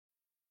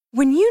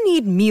When you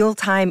need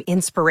mealtime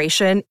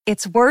inspiration,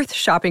 it's worth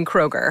shopping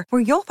Kroger,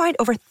 where you'll find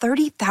over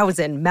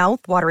 30,000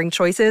 mouth-watering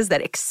choices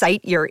that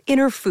excite your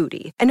inner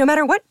foodie. And no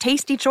matter what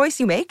tasty choice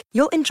you make,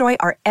 you'll enjoy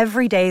our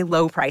everyday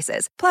low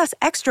prices, plus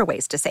extra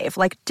ways to save,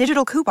 like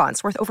digital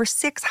coupons worth over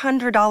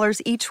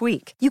 $600 each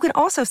week. You can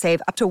also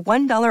save up to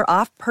 $1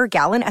 off per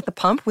gallon at the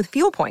pump with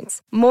fuel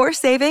points. More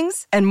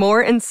savings and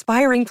more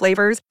inspiring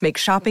flavors make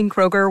shopping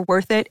Kroger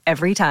worth it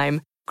every time.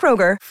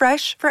 Kroger,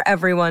 fresh for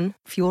everyone.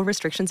 Fuel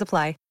restrictions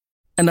apply.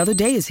 Another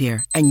day is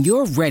here, and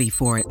you're ready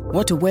for it.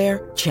 What to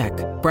wear? Check.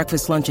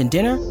 Breakfast, lunch, and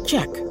dinner?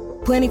 Check.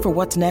 Planning for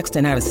what's next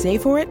and how to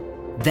save for it?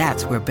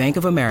 That's where Bank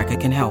of America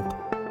can help.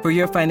 For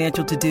your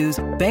financial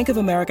to-dos, Bank of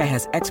America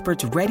has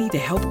experts ready to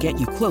help get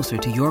you closer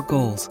to your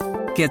goals.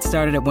 Get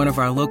started at one of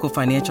our local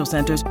financial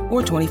centers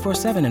or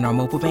 24/7 in our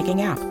mobile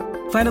banking app.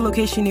 Find a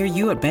location near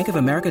you at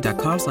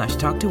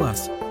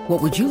bankofamerica.com/talktous.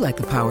 What would you like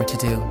the power to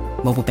do?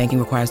 Mobile banking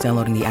requires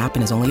downloading the app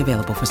and is only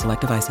available for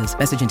select devices.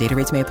 Message and data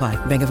rates may apply.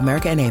 Bank of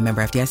America N.A.,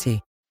 member FDIC.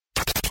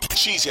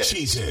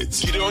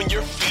 Cheeseheads. Get on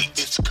your feet.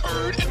 It's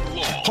Curd and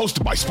Long.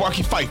 Hosted by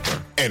Sparky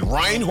Fifer and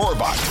Ryan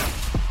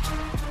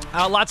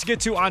Horvath. Lots to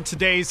get to on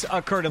today's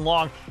Curd and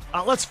Long.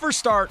 Let's first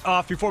start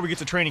off, before we get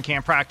to training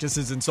camp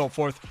practices and so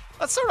forth,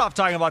 let's start off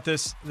talking about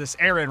this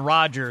Aaron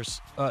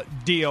Rodgers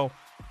deal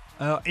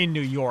in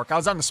New York. I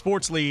was on the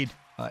sports lead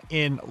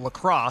in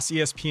lacrosse,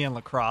 ESPN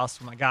lacrosse,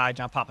 with my guy,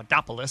 John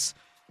Papadopoulos,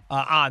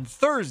 on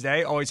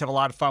Thursday. Always have a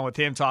lot of fun with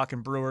him,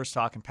 talking Brewers,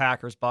 talking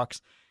Packers,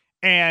 Bucks.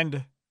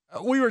 And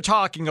we were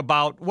talking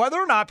about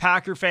whether or not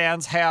Packer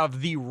fans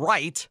have the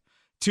right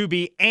to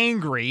be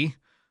angry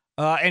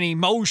and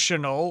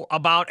emotional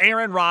about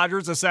Aaron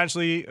Rodgers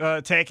essentially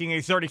taking a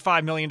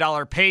 $35 million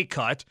pay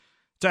cut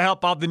to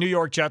help out the New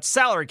York Jets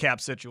salary cap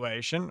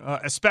situation,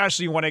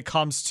 especially when it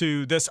comes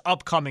to this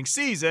upcoming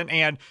season.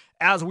 And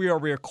as we are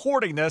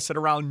recording this at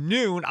around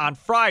noon on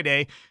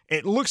Friday,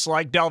 it looks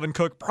like Dalvin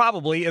Cook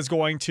probably is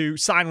going to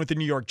sign with the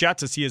New York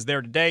Jets, as he is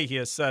there today. He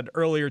has said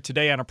earlier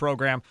today on a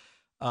program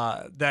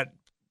that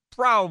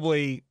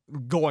probably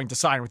going to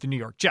sign with the New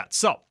York Jets.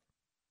 So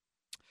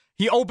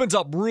he opens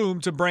up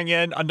room to bring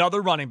in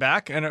another running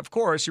back. And of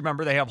course, you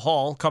remember they have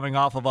Hall coming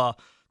off of a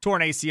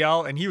torn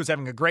ACL, and he was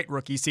having a great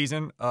rookie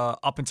season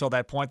up until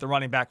that point, the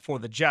running back for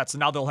the Jets. And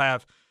now they'll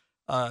have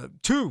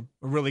two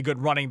really good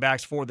running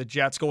backs for the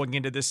Jets going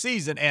into this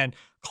season. And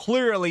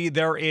clearly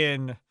they're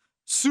in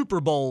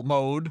Super Bowl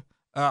mode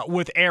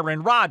with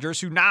Aaron Rodgers,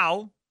 who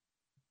now,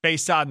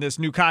 based on this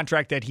new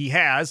contract that he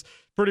has,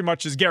 pretty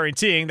much is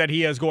guaranteeing that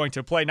he is going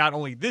to play not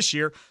only this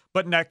year,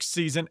 but next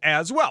season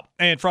as well.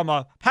 And from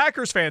a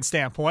Packers fan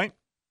standpoint,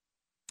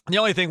 the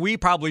only thing we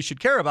probably should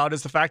care about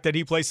is the fact that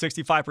he plays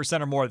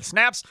 65% or more of the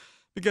snaps,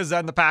 because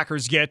then the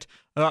Packers get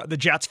the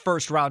Jets'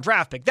 first-round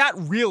draft pick. That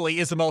really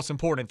is the most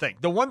important thing.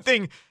 The one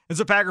thing as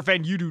a Packer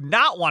fan you do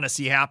not want to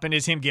see happen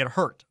is him get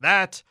hurt.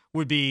 That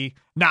would be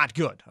not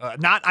good,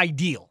 not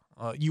ideal.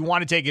 You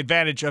want to take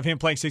advantage of him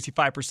playing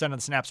 65% of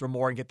the snaps or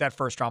more and get that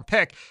first-round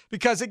pick,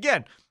 because,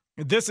 again,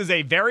 this is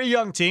a very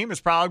young team.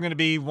 It's probably going to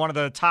be one of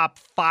the top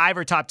 5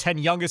 or top 10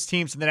 youngest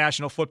teams in the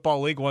National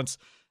Football League once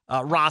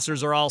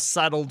rosters are all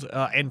settled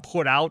and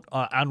put out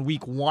on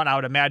week 1. I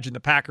would imagine the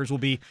Packers will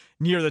be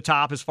near the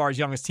top as far as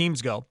youngest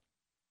teams go.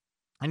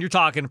 And you're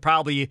talking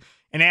probably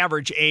an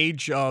average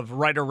age of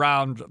right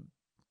around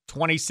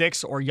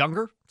 26 or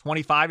younger.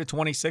 25 to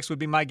 26 would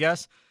be my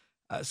guess.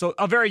 So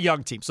a very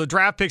young team. So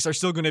draft picks are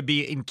still going to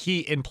be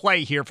in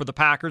play here for the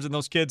Packers, and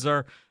those kids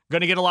are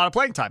going to get a lot of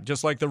playing time,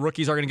 just like the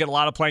rookies are going to get a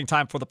lot of playing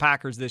time for the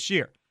Packers this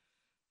year.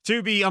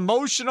 To be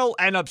emotional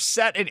and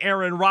upset at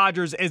Aaron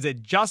Rodgers, is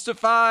it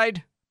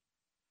justified?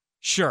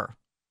 Sure.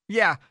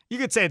 Yeah, you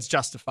could say it's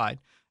justified,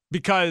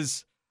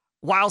 because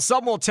while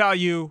some will tell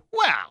you,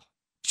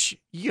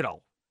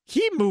 well,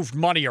 he moved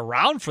money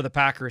around for the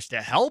Packers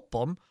to help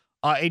them,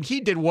 and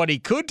he did what he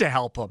could to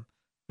help them.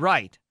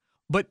 Right.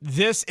 But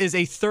this is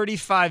a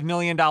 $35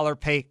 million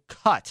pay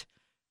cut.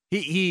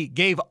 He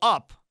gave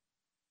up,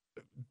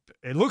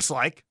 it looks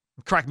like,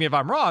 correct me if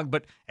I'm wrong,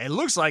 but it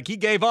looks like he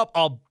gave up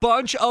a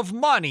bunch of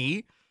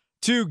money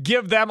to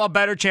give them a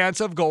better chance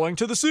of going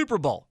to the Super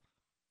Bowl.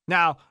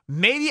 Now,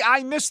 maybe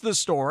I missed the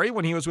story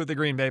when he was with the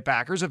Green Bay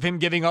Packers of him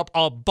giving up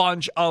a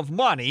bunch of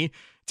money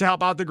to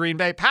help out the Green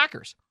Bay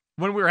Packers.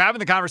 When we were having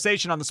the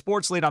conversation on the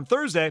sports lead on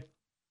Thursday,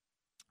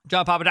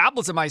 John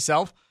Papadopoulos and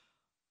myself,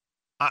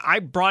 I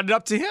brought it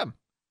up to him.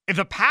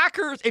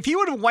 If he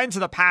would have went to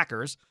the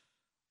Packers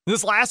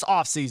this last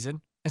offseason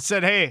and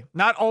said, hey,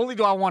 not only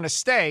do I want to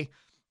stay,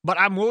 but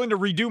I'm willing to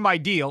redo my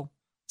deal,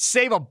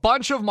 save a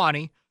bunch of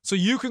money so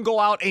you can go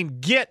out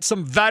and get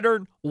some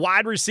veteran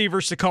wide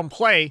receivers to come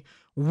play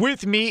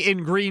with me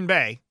in Green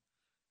Bay.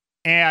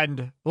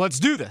 And let's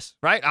do this,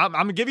 right? I'm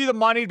going to give you the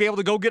money to be able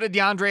to go get a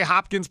DeAndre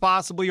Hopkins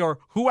possibly, or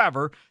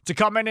whoever, to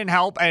come in and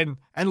help, and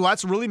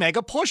let's really make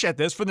a push at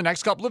this for the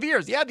next couple of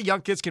years. Yeah, the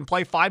young kids can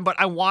play fine, but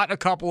I want a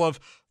couple of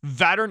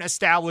veteran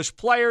established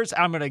players.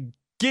 I'm going to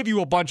give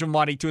you a bunch of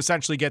money to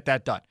essentially get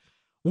that done.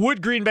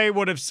 Would Green Bay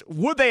would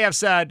they have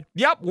said,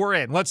 yep, we're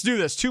in. Let's do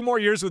this. 2 more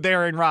years with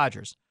Aaron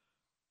Rodgers.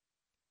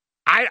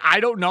 I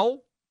don't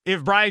know.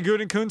 if Brian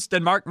Gutekunst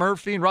and Mark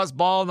Murphy and Russ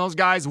Ball and those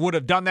guys would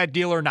have done that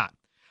deal or not.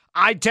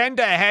 I tend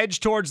to hedge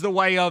towards the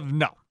way of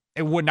no,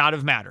 it would not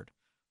have mattered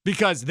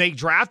because they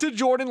drafted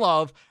Jordan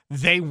Love.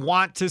 They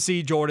want to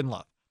see Jordan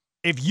Love.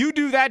 If you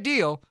do that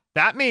deal,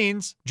 that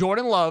means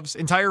Jordan Love's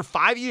entire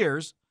 5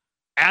 years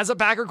as a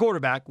Packer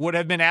quarterback would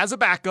have been as a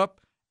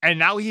backup, and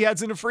now he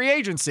heads into free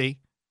agency,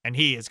 and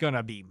he is going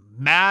to be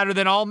madder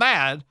than all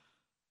mad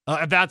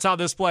if that's how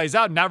this plays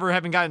out, never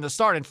having gotten the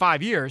start in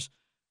 5 years.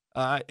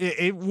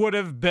 It would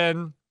have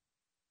been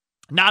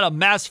not a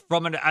mess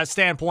from a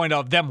standpoint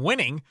of them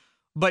winning,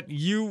 but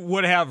you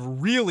would have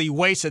really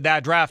wasted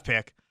that draft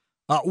pick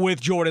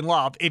with Jordan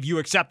Love if you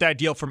accept that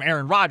deal from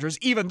Aaron Rodgers,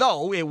 even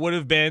though it would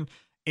have been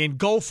in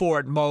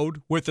go-for-it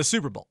mode with the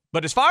Super Bowl.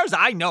 But as far as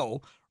I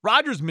know,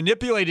 Rodgers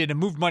manipulated and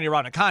moved money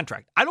around a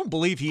contract. I don't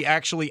believe he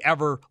actually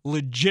ever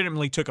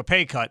legitimately took a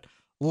pay cut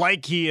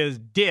like he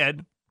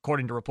did,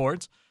 according to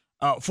reports,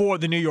 for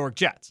the New York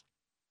Jets.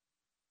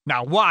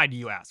 Now, why, do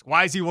you ask?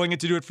 Why is he willing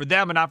to do it for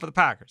them and not for the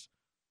Packers?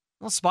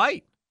 Well,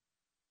 spite.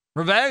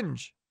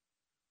 Revenge.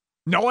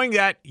 Knowing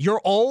that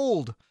you're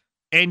old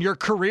and your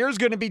career's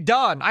going to be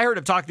done. I heard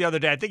him talk the other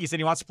day. I think he said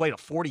he wants to play to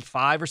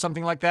 45 or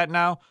something like that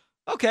now.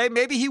 Okay,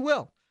 maybe he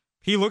will.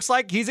 He looks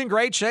like he's in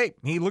great shape.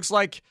 He looks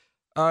like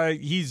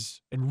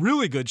he's in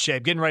really good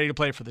shape, getting ready to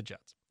play for the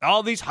Jets.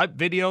 All these hype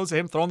videos of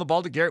him throwing the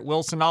ball to Garrett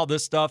Wilson, all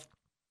this stuff.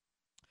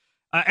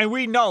 And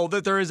we know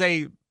that there is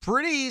a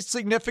pretty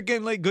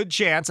significantly good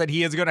chance that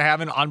he is going to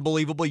have an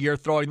unbelievable year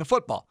throwing the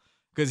football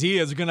because he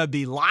is going to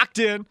be locked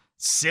in,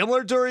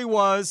 similar to he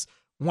was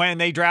when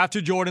they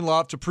drafted Jordan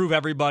Love to prove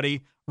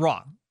everybody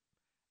wrong.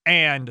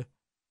 And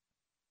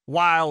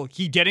while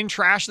he didn't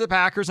trash the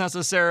Packers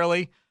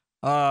necessarily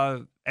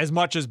as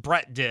much as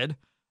Brett did,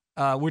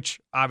 which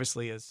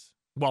obviously is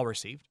well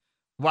received,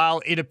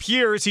 while it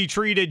appears he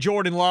treated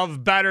Jordan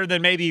Love better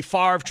than maybe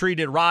Favre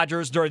treated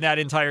Rodgers during that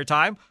entire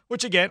time,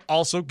 which again,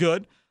 also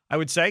good. I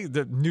would say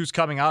the news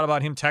coming out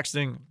about him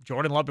texting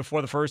Jordan Love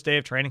before the first day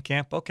of training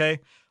camp. Okay,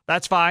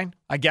 that's fine.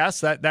 I guess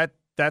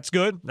that's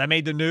good. That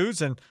made the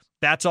news and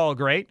that's all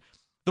great.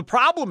 The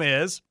problem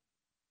is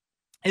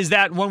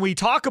that when we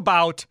talk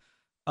about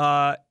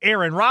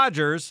Aaron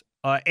Rodgers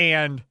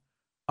and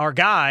our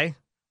guy,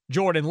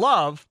 Jordan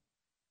Love,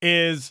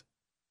 is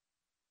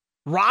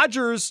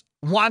Rodgers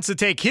wants to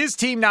take his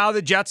team now,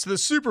 the Jets, to the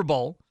Super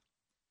Bowl.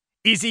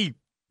 Is he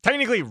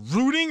technically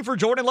rooting for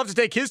Jordan Love to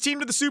take his team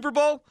to the Super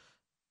Bowl?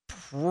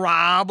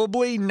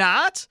 Probably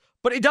not,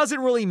 but it doesn't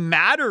really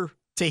matter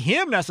to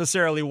him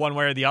necessarily one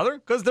way or the other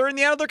because they're in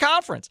the end of their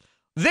conference.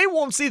 They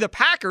won't see the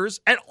Packers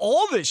at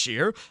all this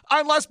year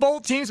unless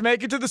both teams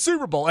make it to the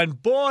Super Bowl.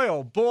 And boy,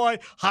 oh boy,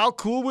 how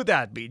cool would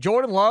that be?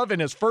 Jordan Love,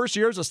 in his first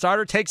year as a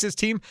starter, takes his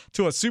team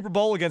to a Super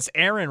Bowl against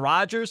Aaron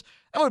Rodgers.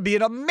 That would be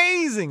an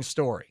amazing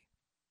story.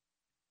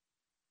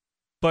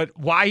 But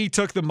why he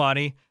took the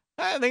money,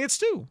 I think it's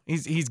two.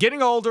 He's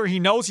getting older. He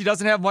knows he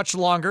doesn't have much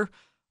longer.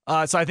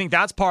 So I think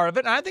that's part of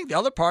it. And I think the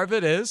other part of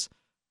it is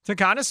to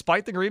kind of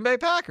spite the Green Bay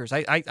Packers.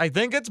 I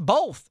think it's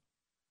both.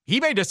 He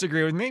may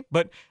disagree with me,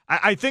 but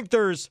I think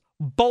there's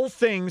both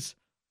things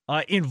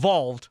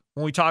involved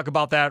when we talk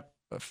about that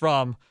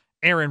from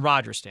Aaron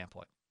Rodgers'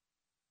 standpoint.